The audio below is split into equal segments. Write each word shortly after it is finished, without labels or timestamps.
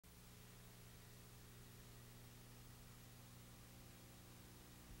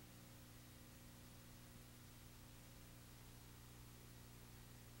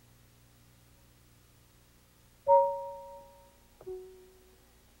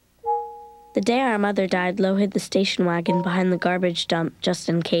The day our mother died, Lo hid the station wagon behind the garbage dump just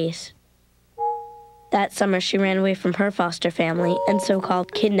in case. That summer, she ran away from her foster family and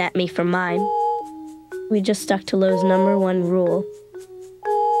so-called kidnapped me from mine. We just stuck to Lo's #1 rule.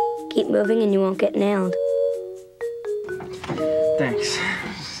 Keep moving and you won't get nailed. Thanks.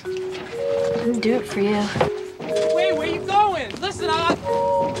 I'll do it for you. Wait, where you going? Listen, I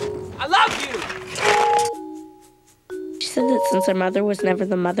love you! She said that since her mother was never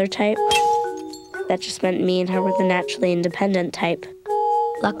the mother type, that just meant me and her were the naturally independent type.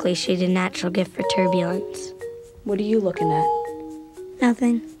 Luckily, she had a natural gift for turbulence. What are you looking at?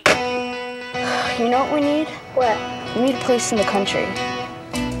 Nothing. You know what we need? What? We need a place in the country.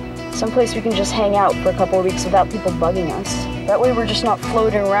 Someplace we can just hang out for a couple of weeks without people bugging us. That way we're just not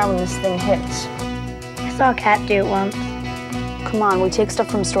floating around when this thing hits. I saw a cat do it once. Come on, we take stuff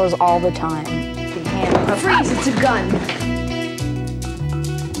from stores all the time. Freeze, it's a gun.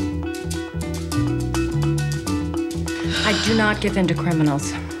 I do not give in to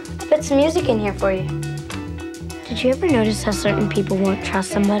criminals. I put some music in here for you. Did you ever notice how certain people won't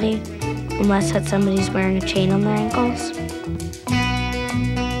trust somebody unless that somebody's wearing a chain on their ankles?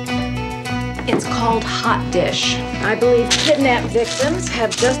 It's called hot dish. I believe kidnapped victims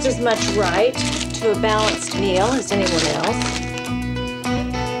have just as much right to a balanced meal as anyone else.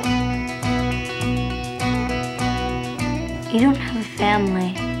 You don't have a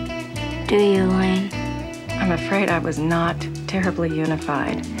family, do you, Elaine? I'm afraid I was not terribly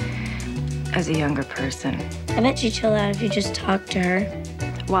unified as a younger person. I bet you chill out if you just talk to her.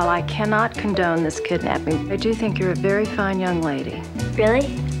 While I cannot condone this kidnapping, I do think you're a very fine young lady.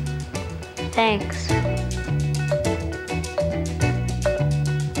 Really? Thanks.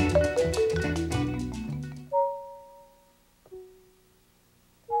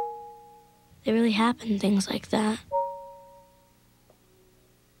 They really happen, things like that.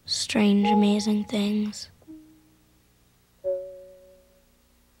 Strange, amazing things.